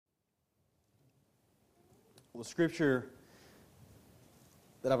The scripture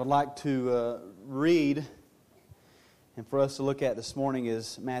that I would like to read and for us to look at this morning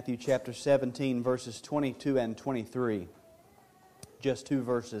is Matthew chapter 17, verses 22 and 23. Just two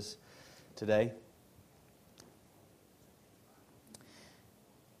verses today.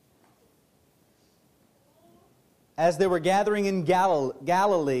 As they were gathering in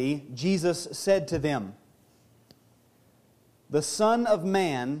Galilee, Jesus said to them, "The Son of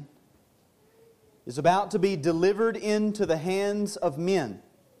Man is about to be delivered into the hands of men,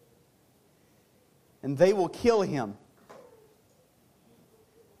 and they will kill Him.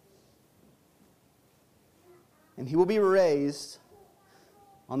 And He will be raised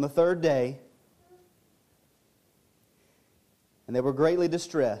on the third day." And they were greatly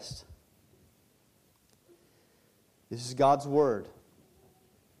distressed. This is God's Word.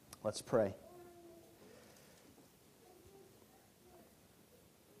 Let's pray.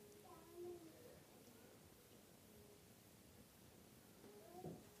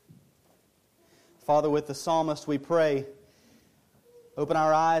 Father, with the psalmist we pray, open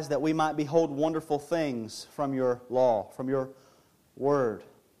our eyes that we might behold wonderful things from Your law, from Your Word.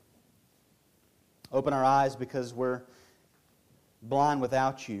 Open our eyes because we're blind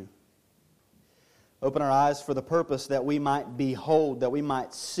without You. Open our eyes for the purpose that we might behold, that we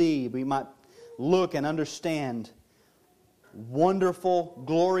might see, we might look and understand wonderful,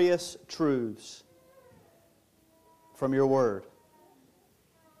 glorious truths from Your Word.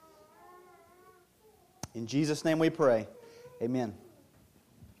 In Jesus' name we pray. Amen.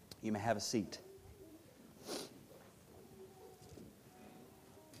 You may have a seat.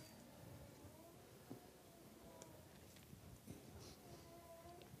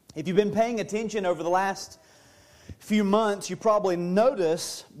 If you've been paying attention over the last few months, you probably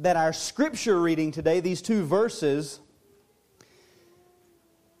notice that our scripture reading today, these two verses,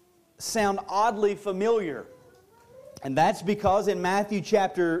 sound oddly familiar. And that's because in Matthew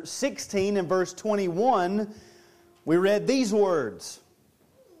chapter 16 and verse 21, we read these words.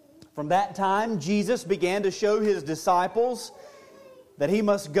 From that time, Jesus began to show His disciples that He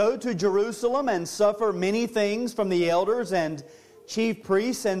must go to Jerusalem and suffer many things from the elders and chief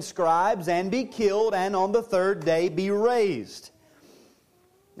priests and scribes, and be killed, and on the third day be raised.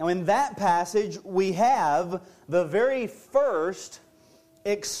 Now in that passage, we have the very first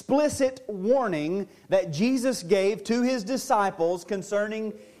explicit warning that Jesus gave to His disciples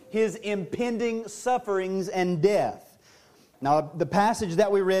concerning His impending sufferings and death. Now, the passage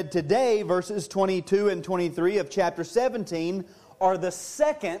that we read today, verses 22 and 23 of chapter 17, are the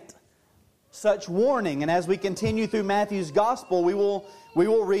second such warning. And as we continue through Matthew's Gospel, we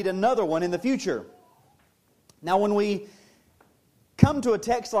will read another one in the future. Now, when we come to a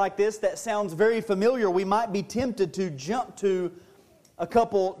text like this that sounds very familiar, we might be tempted to jump to a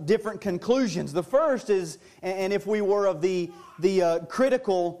couple different conclusions. The first is, and if we were of the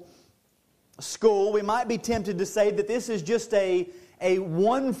critical school, we might be tempted to say that this is just a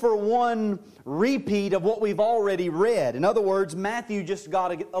one-for-one repeat of what we've already read. In other words, Matthew just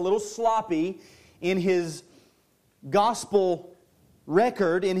got a little sloppy in his gospel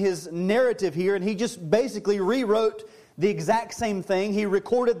record, in his narrative here, and he just basically rewrote the exact same thing. He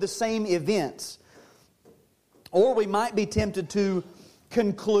recorded the same events. Or we might be tempted to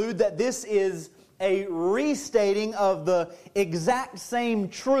conclude that this is a restating of the exact same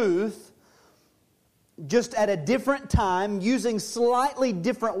truth, just at a different time, using slightly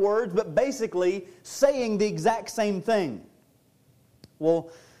different words, but basically saying the exact same thing.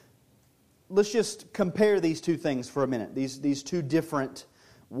 Well, let's just compare these two things for a minute, these two different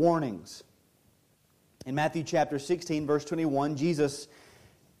warnings. In Matthew chapter 16, verse 21, Jesus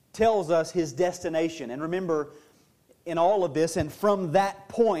tells us His destination. And remember, in all of this, and from that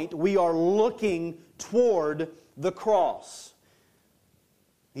point, we are looking toward the cross.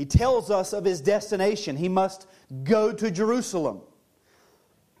 He tells us of His destination. He must go to Jerusalem.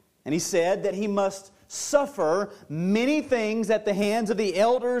 And He said that He must suffer many things at the hands of the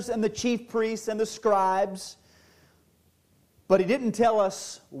elders and the chief priests and the scribes. But He didn't tell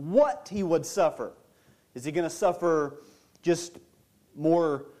us what He would suffer. Is He going to suffer just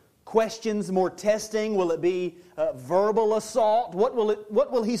more questions, more testing? Will it be verbal assault? What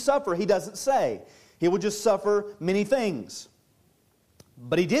will He suffer? He doesn't say. He will just suffer many things.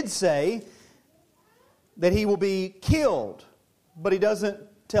 But He did say that He will be killed. But He doesn't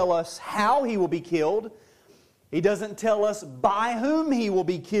tell us how He will be killed. He doesn't tell us by whom He will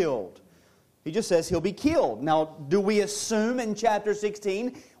be killed. He just says He'll be killed. Now, do we assume in chapter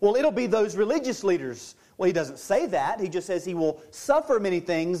 16, well, it'll be those religious leaders? Well, He doesn't say that. He just says He will suffer many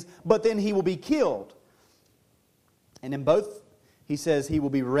things, but then He will be killed. And in both, He says He will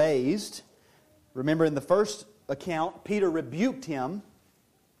be raised. Remember, in the first account, Peter rebuked him.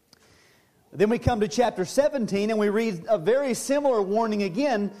 Then we come to chapter 17 and we read a very similar warning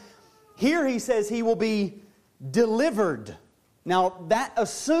again. Here he says he will be delivered. Now that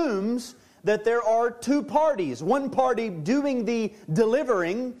assumes that there are two parties. One party doing the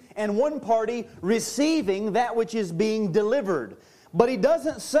delivering and one party receiving that which is being delivered. But he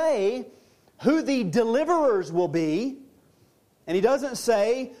doesn't say who the deliverers will be, and he doesn't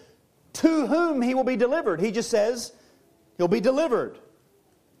say to whom he will be delivered. He just says he'll be delivered.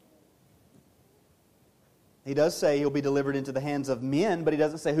 He does say he'll be delivered into the hands of men, but he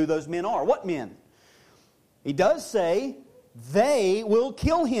doesn't say who those men are. What men? He does say they will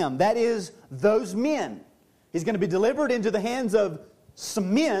kill him. That is, those men. He's going to be delivered into the hands of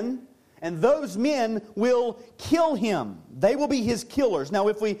some men, and those men will kill him. They will be his killers. Now,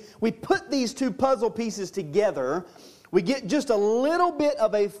 if we put these two puzzle pieces together, we get just a little bit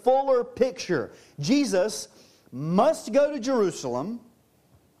of a fuller picture. Jesus must go to Jerusalem.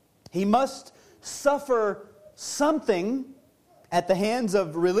 He must suffer something at the hands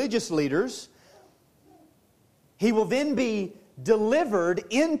of religious leaders. He will then be delivered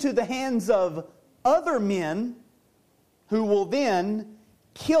into the hands of other men who will then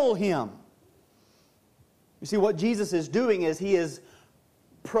kill him. You see, what Jesus is doing is he is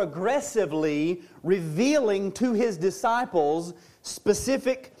progressively revealing to his disciples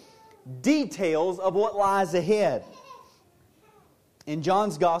specific details of what lies ahead. In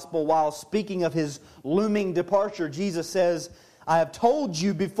John's Gospel, while speaking of his looming departure, Jesus says, I have told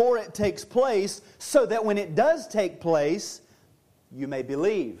you before it takes place, so that when it does take place, you may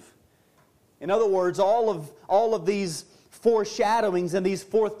believe. In other words, all of these foreshadowings and these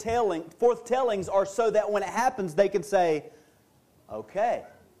forthtellings are so that when it happens, they can say, okay.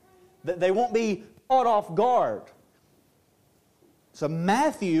 They won't be caught off guard. So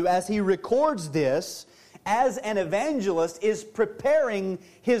Matthew, as he records this, as an evangelist, is preparing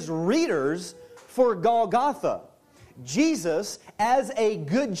his readers for Golgotha. Jesus, as a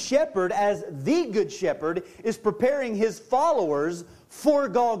good shepherd, as the good shepherd, is preparing his followers for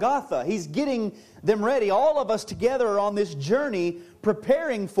Golgotha. He's getting them ready. All of us together are on this journey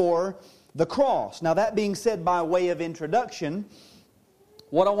preparing for the cross. Now, that being said, by way of introduction,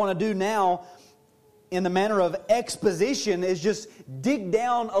 what I want to do now in the manner of exposition is just dig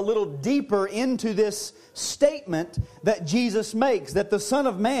down a little deeper into this statement that Jesus makes, that the Son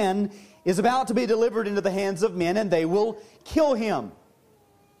of Man is about to be delivered into the hands of men and they will kill him.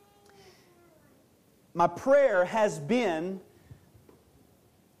 My prayer has been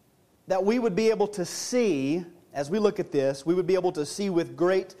that we would be able to see, as we look at this, we would be able to see with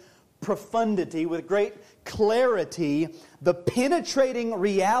great profundity, with great clarity, the penetrating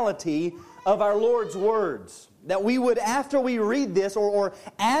reality of our Lord's words. That we would, after we read this, or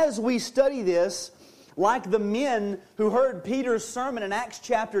as we study this, like the men who heard Peter's sermon in Acts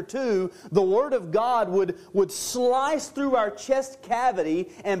chapter 2, the Word of God would slice through our chest cavity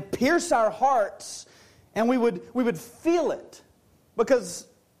and pierce our hearts, and we would feel it. Because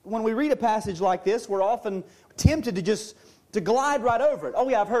when we read a passage like this, we're often tempted to glide right over it. Oh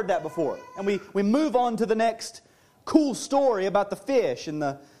yeah, I've heard that before. And we move on to the next cool story about the fish and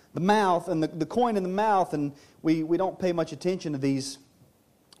the mouth and the coin in the mouth, and we don't pay much attention to these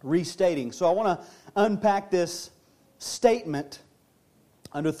restating. So I want to unpack this statement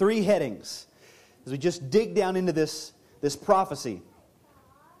under three headings as we just dig down into this prophecy.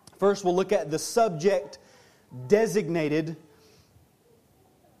 First, we'll look at the subject designated.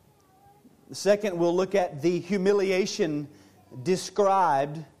 Second, we'll look at the humiliation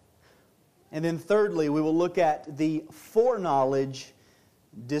described. And then thirdly, we will look at the foreknowledge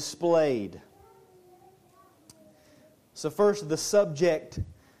displayed. So first, the subject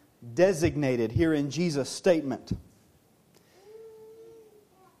designated here in Jesus' statement.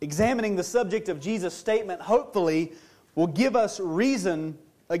 Examining the subject of Jesus' statement, hopefully, will give us reason,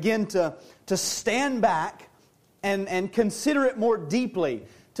 again, to stand back and consider it more deeply,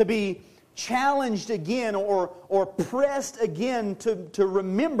 to be challenged again or pressed again to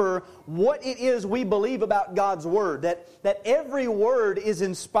remember what it is we believe about God's Word. That every word is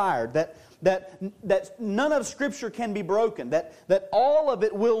inspired. That none of Scripture can be broken. That all of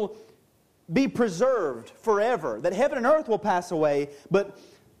it will be preserved forever. That heaven and earth will pass away, but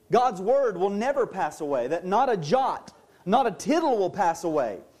God's Word will never pass away. That not a jot, not a tittle will pass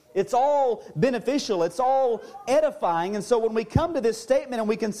away. It's all beneficial. It's all edifying. And so when we come to this statement and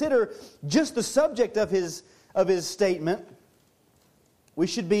we consider just the subject of his statement, we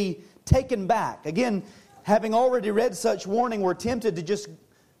should be taken back. Again, having already read such warning, we're tempted to just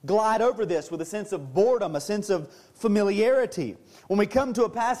glide over this with a sense of boredom, a sense of familiarity. When we come to a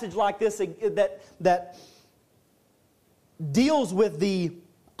passage like this that deals with the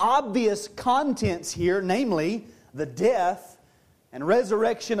obvious contents here, namely the death and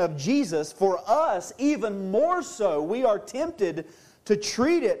resurrection of Jesus, for us, even more so, we are tempted to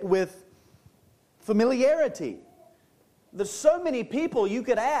treat it with familiarity. There's so many people you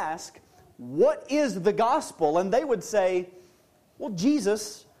could ask, what is the gospel? And they would say, well,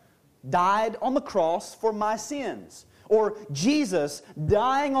 Jesus died on the cross for my sins. Or Jesus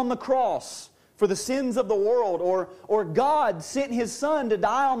dying on the cross for the sins of the world. Or God sent His Son to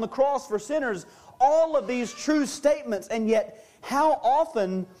die on the cross for sinners. All of these true statements, and yet how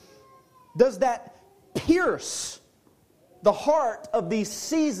often does that pierce the heart of the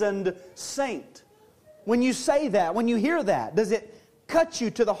seasoned saint? When you say that, when you hear that, does it cut you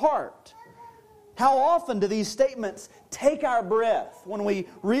to the heart? How often do these statements take our breath when we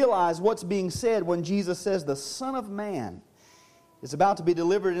realize what's being said when Jesus says the Son of Man is about to be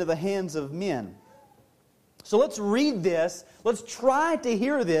delivered into the hands of men? So let's read this. Let's try to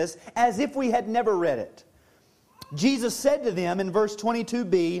hear this as if we had never read it. Jesus said to them in verse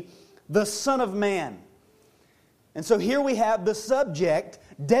 22b, the Son of Man. And so here we have the subject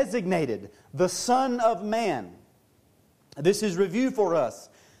designated, the Son of Man. This is review for us,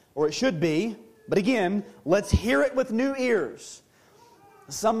 or it should be. But again, let's hear it with new ears.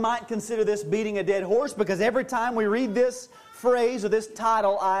 Some might consider this beating a dead horse because every time we read this phrase or this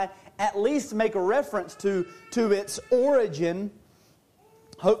title, I at least make a reference to its origin.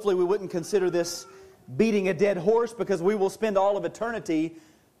 Hopefully we wouldn't consider this beating a dead horse because we will spend all of eternity,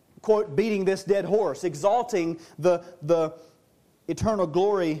 quote, beating this dead horse, exalting the eternal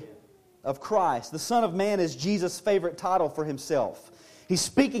glory of Christ. The Son of Man is Jesus' favorite title for Himself. He's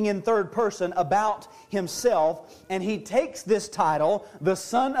speaking in third person about Himself, and He takes this title, the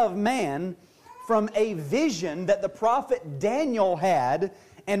Son of Man, from a vision that the prophet Daniel had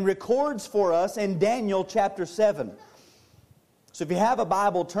and records for us in Daniel chapter 7. So if you have a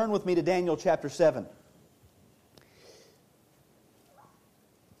Bible, turn with me to Daniel chapter 7.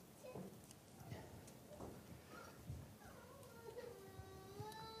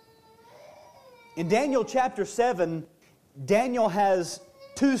 In Daniel chapter 7, Daniel has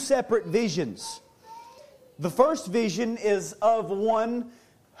two separate visions. The first vision is of one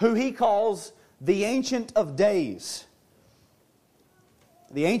who he calls the Ancient of Days.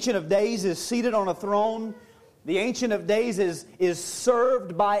 The Ancient of Days is seated on a throne. The Ancient of Days is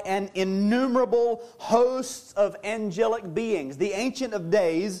served by an innumerable host of angelic beings. The Ancient of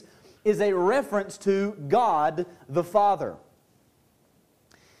Days is a reference to God the Father.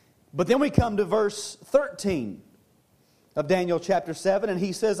 But then we come to verse 13 of Daniel chapter 7, and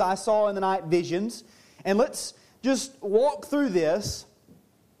he says, I saw in the night visions. And let's just walk through this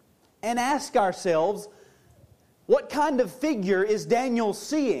and ask ourselves, what kind of figure is Daniel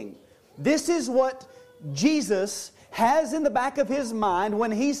seeing? This is what Jesus has in the back of His mind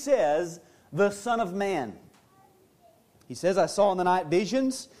when He says, the Son of Man. He says, I saw in the night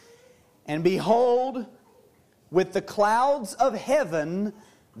visions, and behold, with the clouds of heaven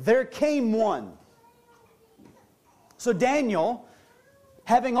there came one. So Daniel,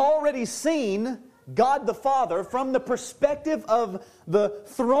 having already seen God the Father from the perspective of the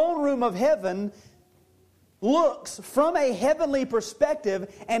throne room of heaven, looks from a heavenly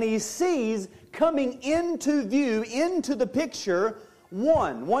perspective and he sees coming into view, into the picture,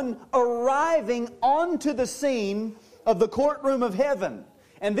 one arriving onto the scene of the courtroom of heaven.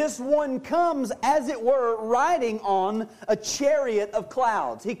 And this one comes, as it were, riding on a chariot of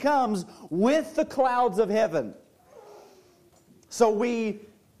clouds. He comes with the clouds of heaven. So we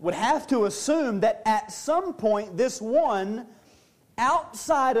would have to assume that at some point this one,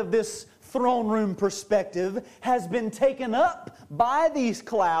 outside of this throne room perspective, has been taken up by these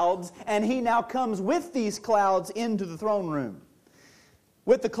clouds, and he now comes with these clouds into the throne room.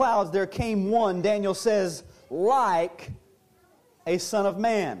 With the clouds there came one, Daniel says, like a son of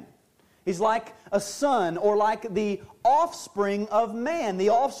man. He's like a son, or like the offspring of man, the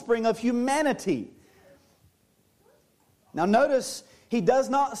offspring of humanity. Now notice, he does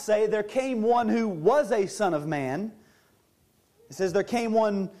not say there came one who was a son of man. He says there came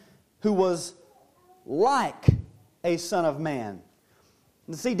one who was like a son of man.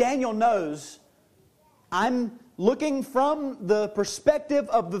 And see, Daniel knows, I'm looking from the perspective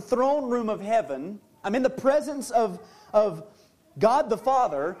of the throne room of heaven. I'm in the presence of God the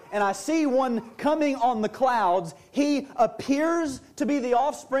Father, and I see one coming on the clouds. He appears to be the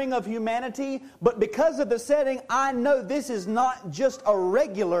offspring of humanity, but because of the setting, I know this is not just a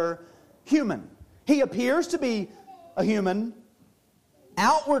regular human. He appears to be a human.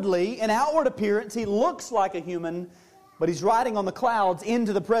 Outwardly, in outward appearance, he looks like a human, but he's riding on the clouds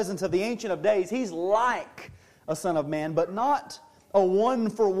into the presence of the Ancient of Days. He's like a son of man, but not a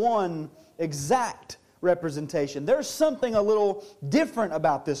one-for-one exact representation. There's something a little different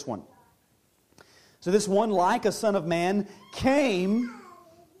about this one. So this one, like a son of man, came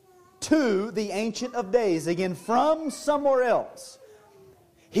to the Ancient of Days, again from somewhere else.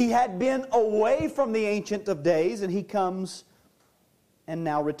 He had been away from the Ancient of Days, and He comes and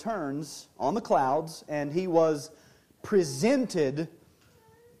now returns on the clouds, and He was presented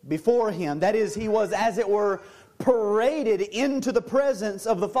before Him. That is, He was, as it were, paraded into the presence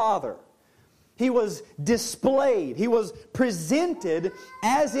of the Father. He was displayed. He was presented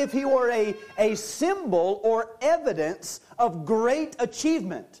as if He were a symbol or evidence of great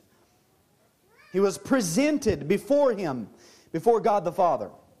achievement. He was presented before Him, before God the Father.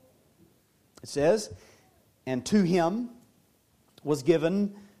 It says, and to Him was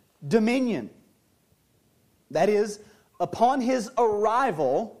given dominion. That is, upon His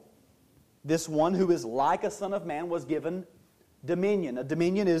arrival, this one who is like a son of man was given dominion. A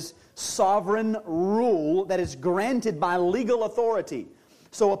dominion is sovereign rule that is granted by legal authority.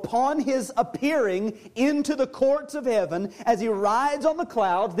 So upon His appearing into the courts of heaven, as He rides on the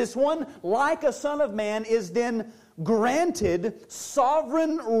clouds, this one like a son of man is then granted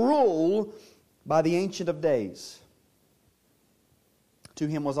sovereign rule by the Ancient of Days. To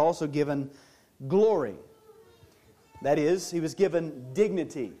Him was also given glory. That is, He was given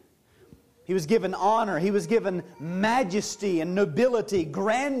dignity. He was given honor. He was given majesty and nobility,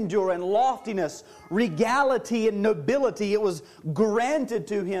 grandeur and loftiness, regality and nobility. It was granted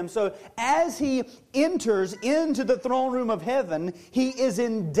to Him. So as He enters into the throne room of heaven, He is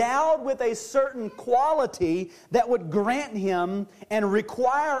endowed with a certain quality that would grant Him and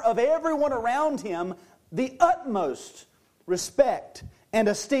require of everyone around Him the utmost respect and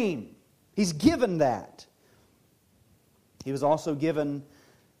esteem. He's given that. He was also given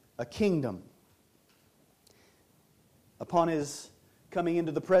a kingdom. Upon His coming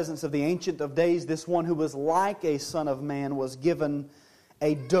into the presence of the Ancient of Days, this one who was like a son of man was given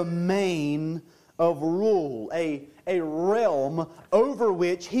a domain of rule, a realm over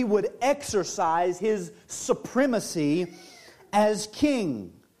which He would exercise His supremacy as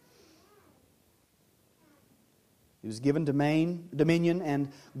king. He was given dominion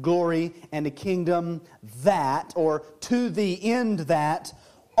and glory and a kingdom that, or to the end that,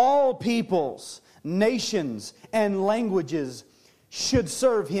 all peoples, nations, and languages should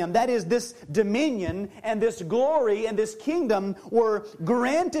serve Him. That is, this dominion and this glory and this kingdom were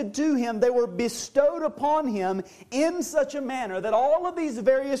granted to Him. They were bestowed upon Him in such a manner that all of these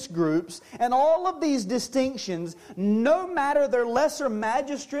various groups and all of these distinctions, no matter their lesser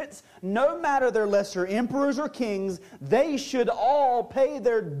magistrates, no matter their lesser emperors or kings, they should all pay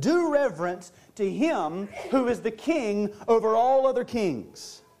their due reverence to Him who is the king over all other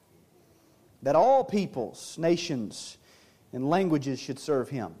kings. That all peoples, nations, and languages should serve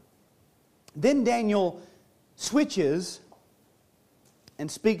Him. Then Daniel switches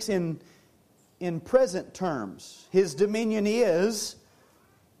and speaks in present terms. His dominion is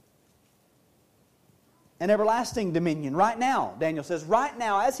an everlasting dominion. Right now, Daniel says, right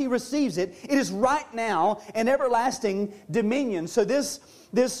now, as he receives it, it is right now an everlasting dominion. So this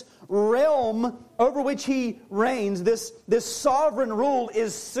realm over which he reigns, this sovereign rule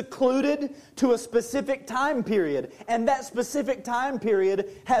is secluded to a specific time period. And that specific time period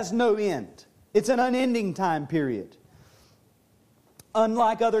has no end. It's an unending time period.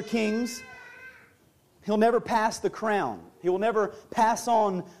 Unlike other kings, He'll never pass the crown. He will never pass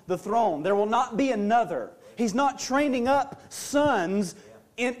on the throne. There will not be another. He's not training up sons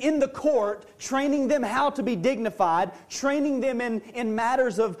in the court, training them how to be dignified, training them in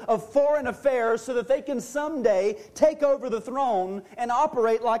matters of foreign affairs so that they can someday take over the throne and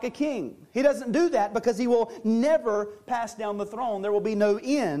operate like a king. He doesn't do that because He will never pass down the throne. There will be no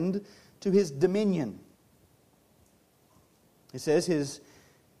end to His dominion. It says His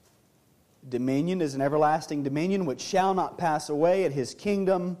dominion is an everlasting dominion which shall not pass away, at His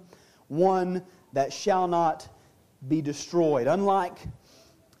kingdom one that shall not be destroyed. Unlike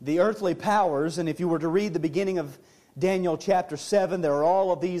the earthly powers, and if you were to read the beginning of Daniel chapter 7, there are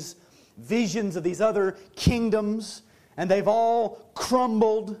all of these visions of these other kingdoms, and they've all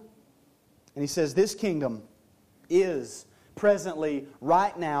crumbled. And he says this kingdom is presently,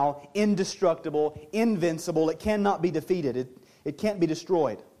 right now, indestructible, invincible. It cannot be defeated. It can't be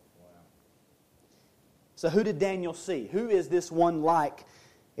destroyed. So who did Daniel see? Who is this one like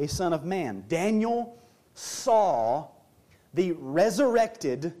a son of man? Daniel saw the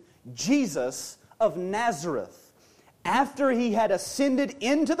resurrected Jesus of Nazareth. After He had ascended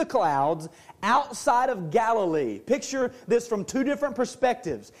into the clouds, outside of Galilee. Picture this from two different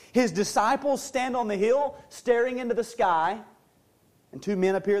perspectives. His disciples stand on the hill staring into the sky, and two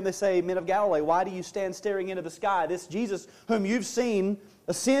men appear and they say, "Men of Galilee, why do you stand staring into the sky? This Jesus whom you've seen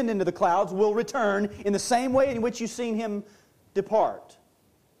ascend into the clouds will return in the same way in which you've seen Him depart."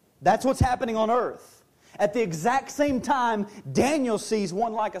 That's what's happening on earth. At the exact same time, Daniel sees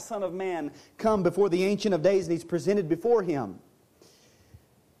one like a son of man come before the Ancient of Days, and he's presented before him.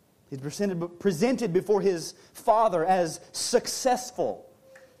 He's presented before his Father as successful,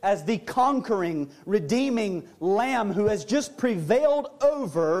 as the conquering, redeeming Lamb who has just prevailed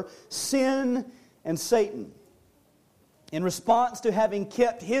over sin and Satan. In response to having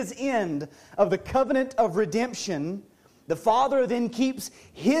kept His end of the covenant of redemption, the Father then keeps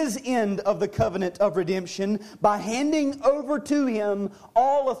His end of the covenant of redemption by handing over to Him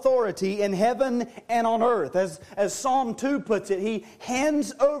all authority in heaven and on earth. As Psalm 2 puts it, He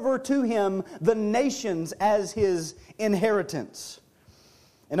hands over to Him the nations as His inheritance.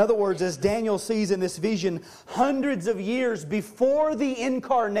 In other words, as Daniel sees in this vision, hundreds of years before the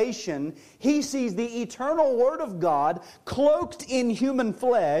incarnation, he sees the eternal Word of God cloaked in human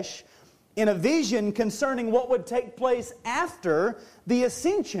flesh in a vision concerning what would take place after the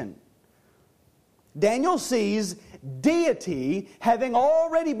ascension. Daniel sees deity having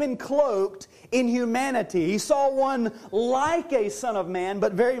already been cloaked in humanity. He saw one like a son of man,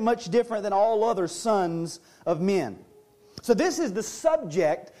 but very much different than all other sons of men. So this is the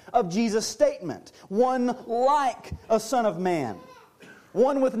subject of Jesus' statement. One like a son of man.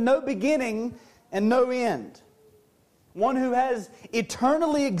 One with no beginning and no end. One who has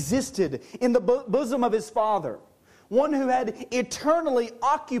eternally existed in the bosom of His Father. One who had eternally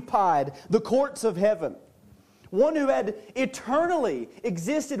occupied the courts of heaven. One who had eternally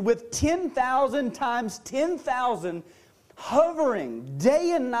existed with 10,000 times 10,000 hovering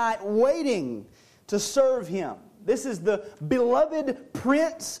day and night waiting to serve Him. This is the beloved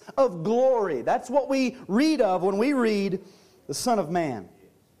Prince of Glory. That's what we read of when we read the Son of Man.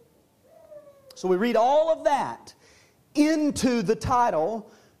 So we read all of that into the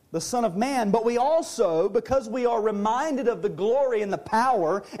title, the Son of Man, but we also, because we are reminded of the glory and the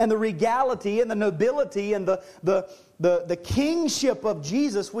power and the regality and the nobility and the kingship of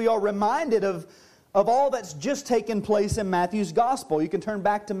Jesus, we are reminded of all that's just taken place in Matthew's Gospel. You can turn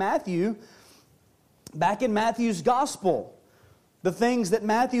back to Matthew. Back in Matthew's Gospel, the things that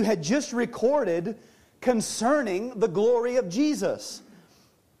Matthew had just recorded concerning the glory of Jesus.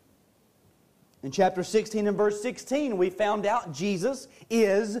 In chapter 16 and verse 16, we found out Jesus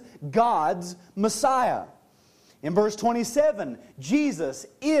is God's Messiah. In verse 27, Jesus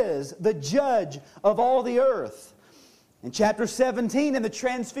is the judge of all the earth. In chapter 17, in the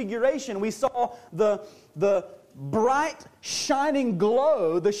Transfiguration, we saw the bright, shining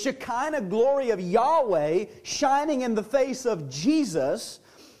glow, the Shekinah glory of Yahweh shining in the face of Jesus.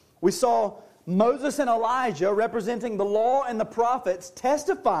 We saw Moses and Elijah representing the law and the prophets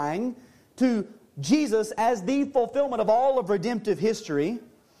testifying to Jesus as the fulfillment of all of redemptive history.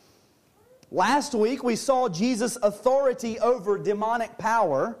 Last week we saw Jesus' authority over demonic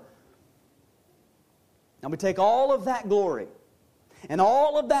power. Now we take all of that glory and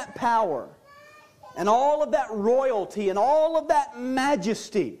all of that power and all of that royalty and all of that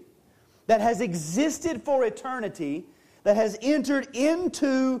majesty that has existed for eternity, that has entered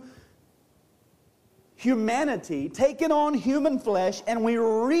into humanity, taken on human flesh, and we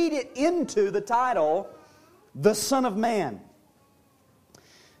read it into the title, the Son of Man.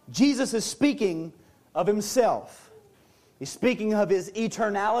 Jesus is speaking of Himself. He's speaking of His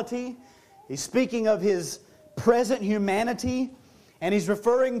eternality. He's speaking of His present humanity. And He's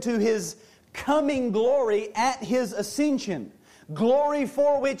referring to His coming glory at His ascension. Glory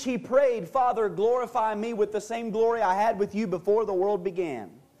for which He prayed, "Father, glorify me with the same glory I had with you before the world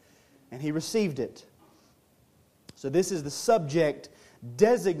began." And He received it. So this is the subject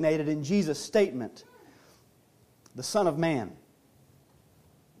designated in Jesus' statement, the Son of Man.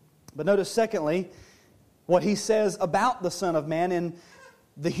 But notice secondly, what He says about the Son of Man in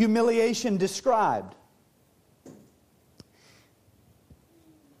the humiliation described.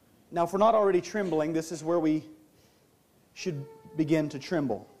 Now, if we're not already trembling, this is where we should begin to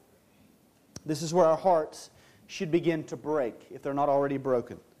tremble. This is where our hearts should begin to break, if they're not already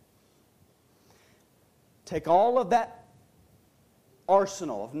broken. Take all of that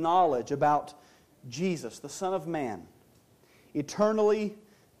arsenal of knowledge about Jesus, the Son of Man, eternally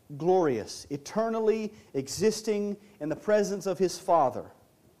glorious, eternally existing in the presence of His Father,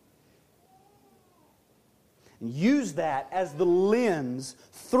 and use that as the lens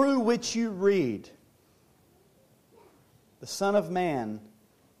through which you read. The Son of Man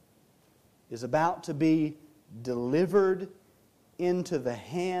is about to be delivered into the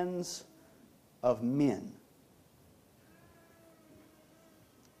hands of men.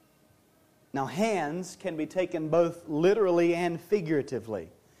 Now, hands can be taken both literally and figuratively.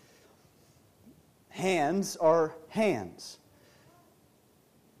 Hands are hands.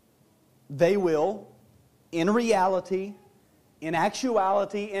 They will, in reality, in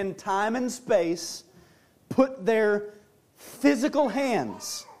actuality, in time and space, put their physical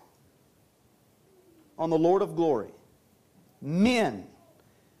hands on the Lord of glory. Men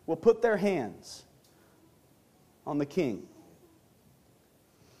will put their hands on the King.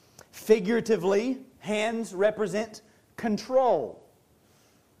 Figuratively, hands represent control.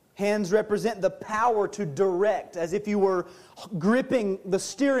 Hands represent the power to direct, as if you were gripping the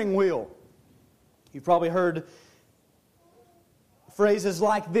steering wheel. You've probably heard phrases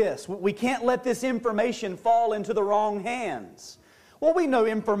like this: we can't let this information fall into the wrong hands. Well, we know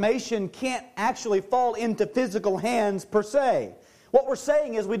information can't actually fall into physical hands per se. What we're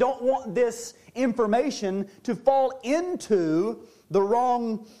saying is we don't want this information to fall into the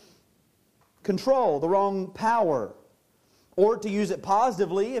wrong control, the wrong power. Or to use it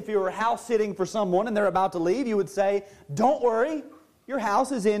positively, if you were house sitting for someone and they're about to leave, you would say, don't worry, your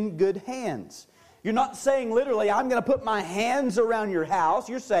house is in good hands. You're not saying literally, I'm going to put my hands around your house.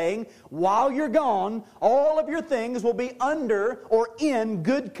 You're saying, while you're gone, all of your things will be under or in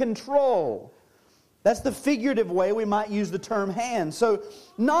good control. That's the figurative way we might use the term hands. So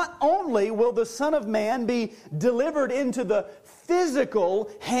not only will the Son of Man be delivered into the physical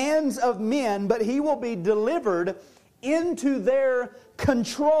hands of men, but He will be delivered into their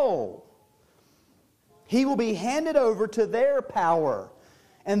control. He will be handed over to their power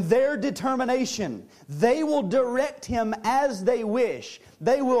and their determination. They will direct Him as they wish.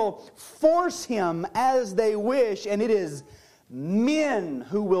 They will force Him as they wish, and it is men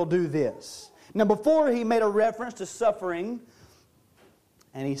who will do this. Now, before He made a reference to suffering,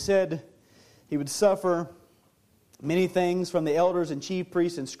 and He said He would suffer many things from the elders and chief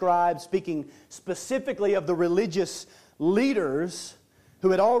priests and scribes, speaking specifically of the religious leaders who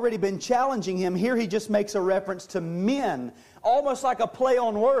had already been challenging Him. Here He just makes a reference to men, almost like a play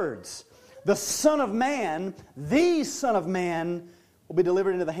on words. The Son of Man, the Son of Man, will be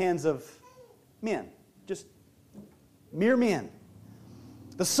delivered into the hands of men. Just mere men.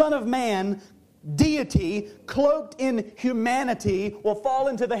 The Son of Man, deity, cloaked in humanity, will fall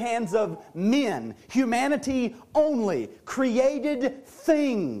into the hands of men. Humanity only. Created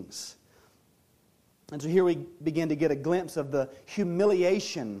things. And so here we begin to get a glimpse of the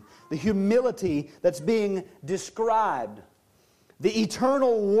humiliation, the humility that's being described. The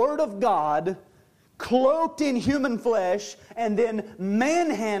eternal Word of God, cloaked in human flesh, and then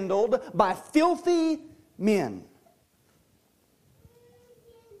manhandled by filthy men.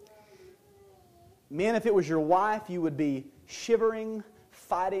 Men, if it was your wife, you would be shivering,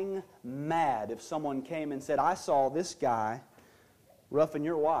 fighting mad if someone came and said, I saw this guy roughing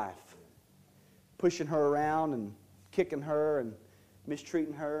your wife, pushing her around and kicking her and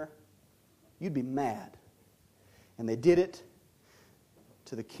mistreating her. You'd be mad. And they did it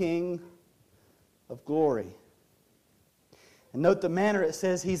to the King of glory. And note the manner it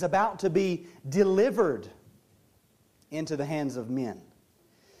says He's about to be delivered into the hands of men.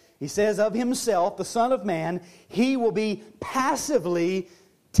 He says of Himself, the Son of Man, He will be passively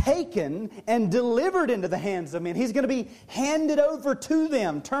taken and delivered into the hands of men. He's going to be handed over to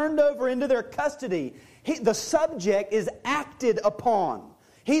them, turned over into their custody. The subject is acted upon.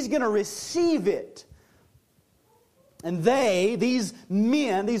 He's going to receive it. And these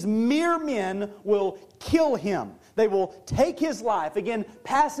men, these mere men, will kill Him. They will take His life. Again,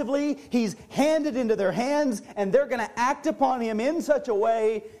 passively, He's handed into their hands, and they're going to act upon Him in such a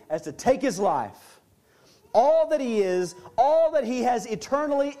way as to take His life. All that He is, all that He has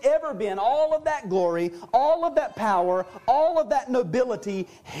eternally ever been, all of that glory, all of that power, all of that nobility,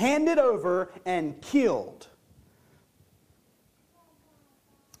 handed over and killed.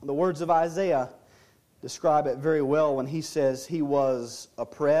 The words of Isaiah describe it very well when he says He was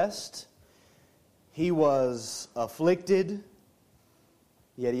oppressed, He was afflicted,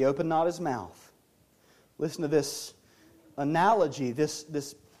 yet He opened not His mouth. Listen to this analogy, this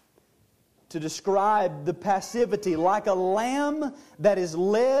to describe the passivity, like a lamb that is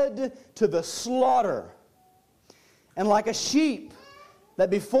led to the slaughter, and like a sheep that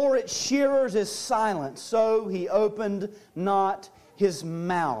before its shearers is silent, so He opened not His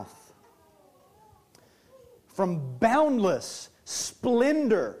mouth. From boundless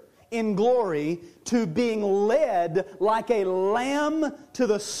splendor in glory to being led like a lamb to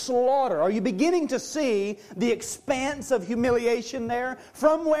the slaughter. Are you beginning to see the expanse of humiliation there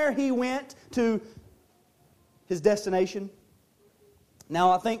from where He went to His destination?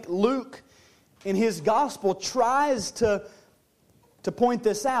 Now, I think Luke, in his gospel, tries to point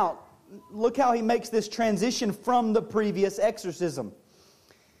this out. Look how he makes this transition from the previous exorcism.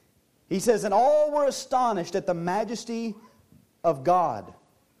 He says, "And all were astonished at the majesty of God.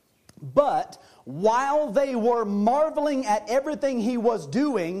 But while they were marveling at everything He was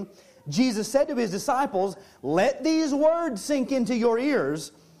doing, Jesus said to His disciples, 'Let these words sink into your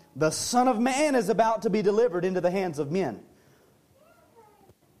ears. The Son of Man is about to be delivered into the hands of men.'"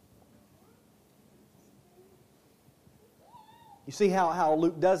 You see how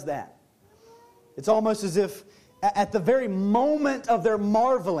Luke does that? It's almost as if at the very moment of their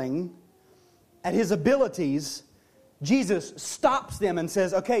marveling at His abilities, Jesus stops them and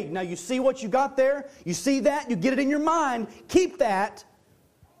says, "Okay, now you see what you got there? You see that? You get it in your mind. Keep that.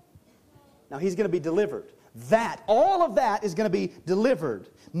 Now He's going to be delivered. All of that is going to be delivered.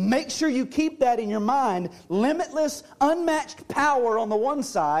 Make sure you keep that in your mind. Limitless, unmatched power on the one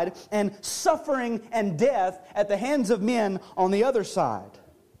side, and suffering and death at the hands of men on the other side.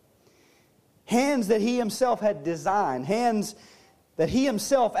 Hands that He Himself had designed. Hands that He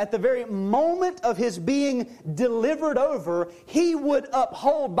Himself, at the very moment of His being delivered over, He would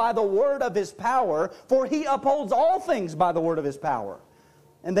uphold by the word of His power, for He upholds all things by the word of His power.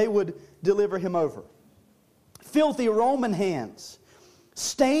 And they would deliver Him over. Filthy Roman hands,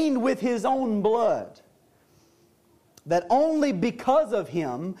 stained with His own blood, that only because of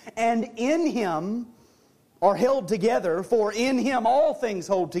Him and in Him are held together, for in Him all things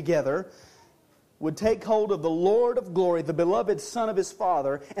hold together, would take hold of the Lord of glory, the beloved Son of His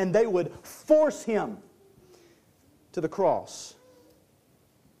Father, and they would force Him to the cross.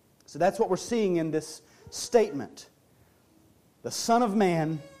 So that's what we're seeing in this statement. The Son of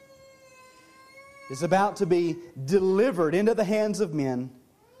Man is about to be delivered into the hands of men,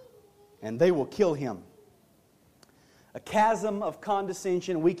 and they will kill Him. A chasm of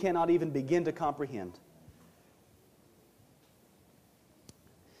condescension we cannot even begin to comprehend.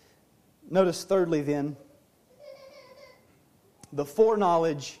 Notice thirdly then, the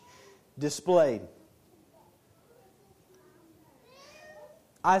foreknowledge displayed.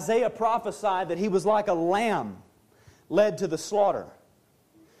 Isaiah prophesied that He was like a lamb led to the slaughter.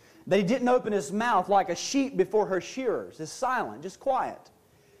 That He didn't open His mouth like a sheep before her shearers. It's silent, just quiet.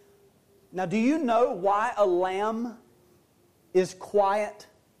 Now, do you know why a lamb is quiet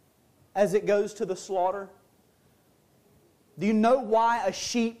as it goes to the slaughter? Do you know why a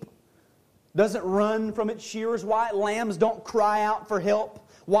sheep doesn't run from its shearers? Why lambs don't cry out for help?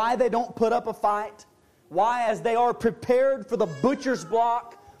 Why they don't put up a fight? Why, as they are prepared for the butcher's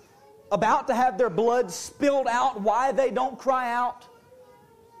block, about to have their blood spilled out, why they don't cry out?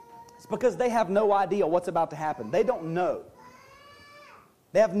 It's because they have no idea what's about to happen. They don't know.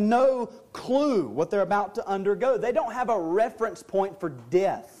 They have no clue what they're about to undergo. They don't have a reference point for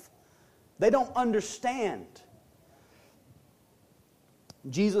death. They don't understand.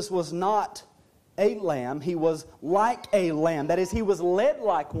 Jesus was not a lamb. He was like a lamb. That is, He was led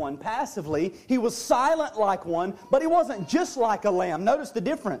like one passively. He was silent like one, but He wasn't just like a lamb. Notice the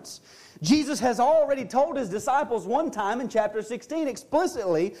difference. Jesus has already told His disciples one time in chapter 16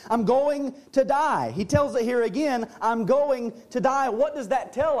 explicitly, "I'm going to die." He tells it here again, "I'm going to die." What does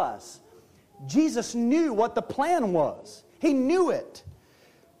that tell us? Jesus knew what the plan was. He knew it.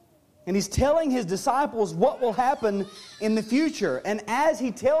 And He's telling His disciples what will happen in the future. And as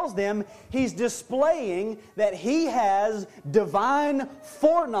He tells them, He's displaying that He has divine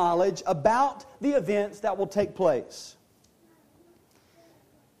foreknowledge about the events that will take place.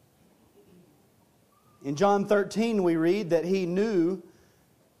 In John 13, we read that He knew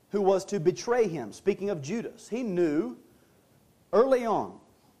who was to betray Him. Speaking of Judas, He knew early on,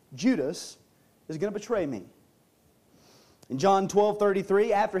 Judas is going to betray me. In John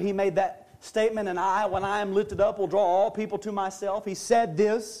 12:33, after He made that statement, "And I, when I am lifted up, will draw all people to myself," He said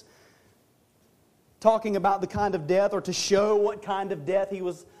this, talking about the kind of death, or to show what kind of death He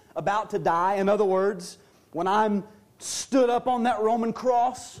was about to die. In other words, when I'm stood up on that Roman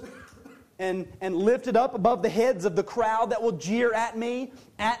cross and lifted up above the heads of the crowd that will jeer at me,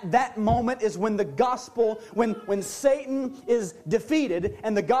 at that moment is when the gospel, when Satan is defeated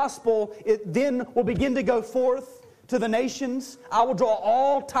and the gospel then will begin to go forth to the nations. I will draw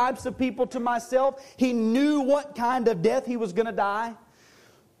all types of people to myself. He knew what kind of death He was going to die.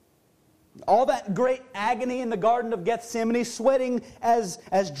 All that great agony in the Garden of Gethsemane, sweating as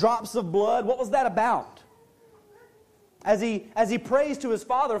drops of blood, what was that about? As he prays to his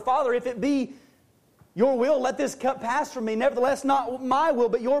Father, Father, if it be your will, let this cup pass from me. Nevertheless, not my will,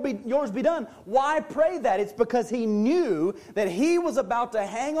 but yours be done. Why pray that? It's because he knew that he was about to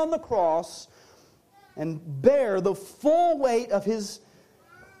hang on the cross and bear the full weight of his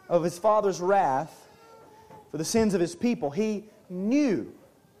Father's wrath for the sins of his people. He knew.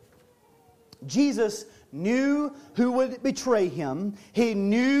 Jesus knew who would betray him. He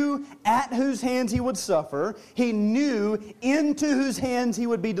knew at whose hands he would suffer. He knew into whose hands he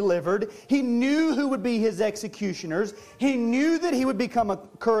would be delivered. He knew who would be his executioners. He knew that he would become a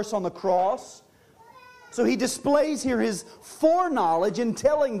curse on the cross. So he displays here his foreknowledge in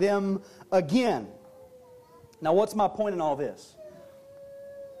telling them again. Now, what's my point in all this?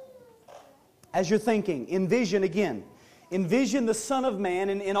 As you're thinking, envision again. Envision the Son of Man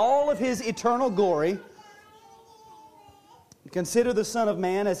in all of His eternal glory. Consider the Son of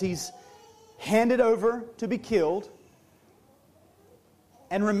Man as He's handed over to be killed.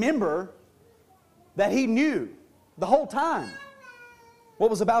 And remember that He knew the whole time what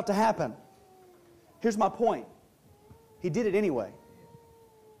was about to happen. Here's my point. He did it anyway.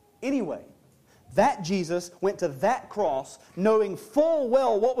 Anyway. That Jesus went to that cross knowing full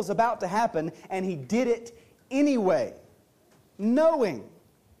well what was about to happen, and He did it anyway. Knowing.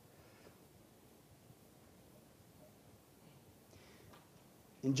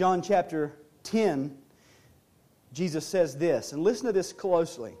 In John chapter 10, Jesus says this, and listen to this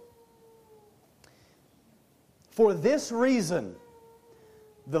closely. For this reason,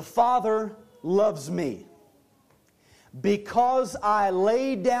 the Father loves me, because I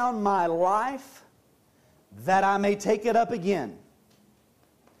lay down my life that I may take it up again.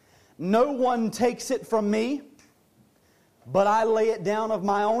 No one takes it from me, but I lay it down of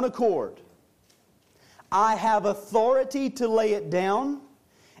my own accord. I have authority to lay it down,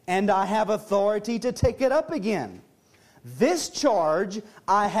 and I have authority to take it up again. This charge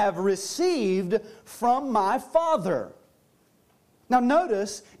I have received from my Father. Now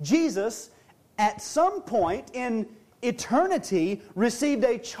notice, Jesus, at some point in eternity, received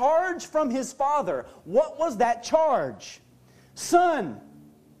a charge from His Father. What was that charge? Son,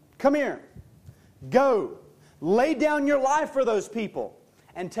 come here. Go. Lay down your life for those people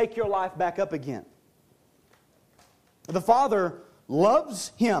and take your life back up again. The Father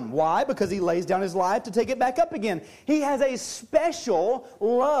loves Him. Why? Because He lays down His life to take it back up again. He has a special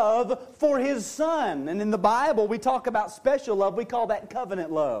love for His Son. And in the Bible, we talk about special love. We call that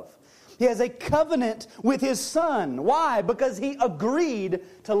covenant love. He has a covenant with His Son. Why? Because He agreed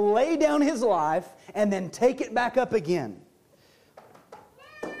to lay down His life and then take it back up again.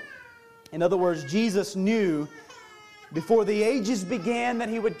 In other words, Jesus knew before the ages began that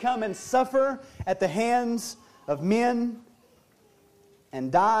He would come and suffer at the hands of men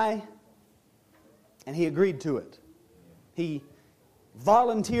and die, and He agreed to it. He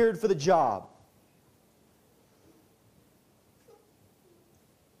volunteered for the job.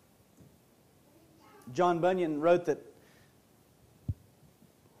 John Bunyan wrote that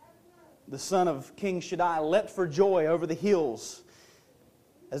the son of King Shaddai leapt for joy over the hills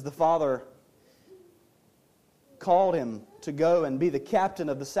as the Father called him to go and be the captain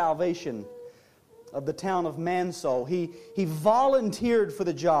of the salvation of the town of Mansoul. He volunteered for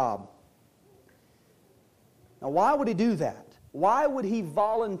the job. Now, why would he do that? Why would he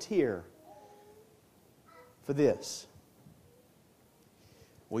volunteer for this?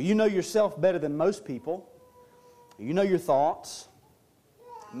 Well, you know yourself better than most people. You know your thoughts.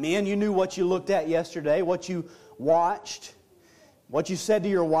 Men, you knew what you looked at yesterday, what you watched, what you said to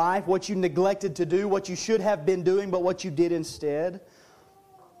your wife, what you neglected to do, what you should have been doing, but what you did instead.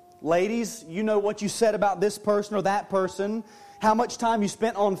 Ladies, you know what you said about this person or that person, how much time you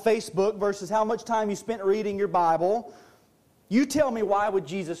spent on Facebook versus how much time you spent reading your Bible. You tell me, why would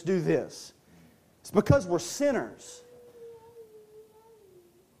Jesus do this? It's because we're sinners.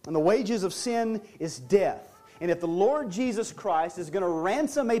 And the wages of sin is death. And if the Lord Jesus Christ is going to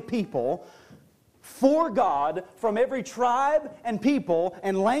ransom a people for God from every tribe and people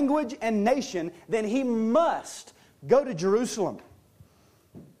and language and nation, then He must go to Jerusalem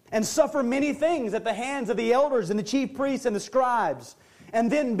and suffer many things at the hands of the elders and the chief priests and the scribes,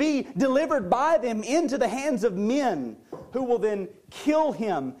 and then be delivered by them into the hands of men who will then kill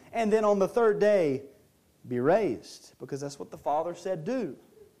Him and then on the third day be raised, because that's what the Father said do.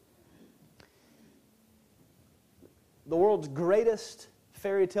 The world's greatest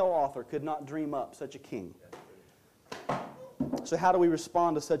fairy tale author could not dream up such a king. So how do we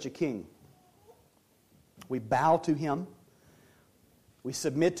respond to such a king? We bow to Him. We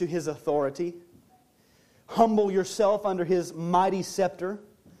submit to His authority. Humble yourself under His mighty scepter.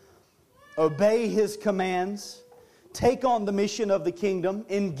 Obey His commands. take on the mission of the kingdom,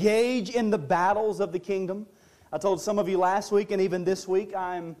 engage in the battles of the kingdom. I told some of you last week and even this week,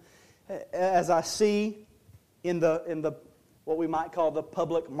 as I see in the what we might call the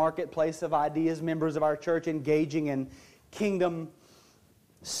public marketplace of ideas, members of our church engaging in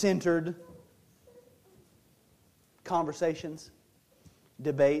kingdom-centered conversations,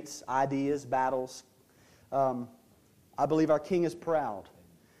 debates, ideas, battles. I believe our King is proud.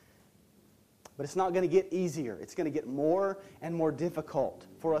 But it's not going to get easier. It's going to get more and more difficult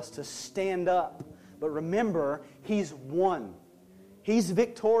for us to stand up. But remember, He's won. He's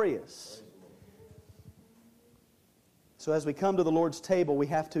victorious. So as we come to the Lord's table, we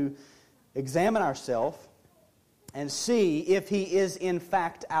have to examine ourselves and see if He is in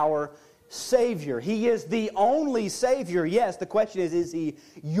fact our Savior. He is the only Savior. Yes, the question is He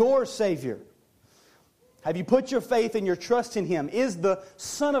your Savior? Have you put your faith and your trust in Him? Is the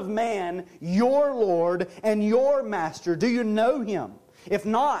Son of Man your Lord and your Master? Do you know Him? If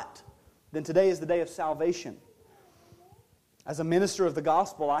not, then today is the day of salvation. As a minister of the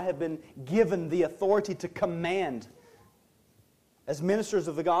gospel, I have been given the authority to command. As ministers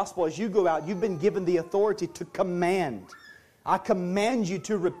of the gospel, as you go out, you've been given the authority to command. I command you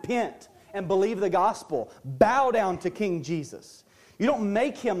to repent and believe the gospel. Bow down to King Jesus. You don't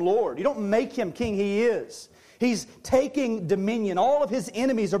make Him Lord. You don't make Him King. He is. He's taking dominion. All of His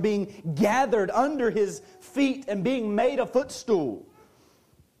enemies are being gathered under His feet and being made a footstool.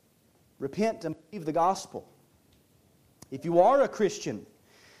 Repent and believe the gospel. If you are a Christian,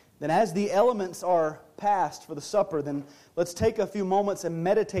 then as the elements are passed for the supper, then let's take a few moments and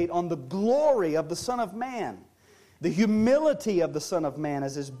meditate on the glory of the Son of Man, the humility of the Son of Man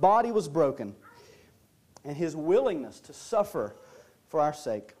as His body was broken, and His willingness to suffer for our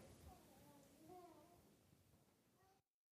sake.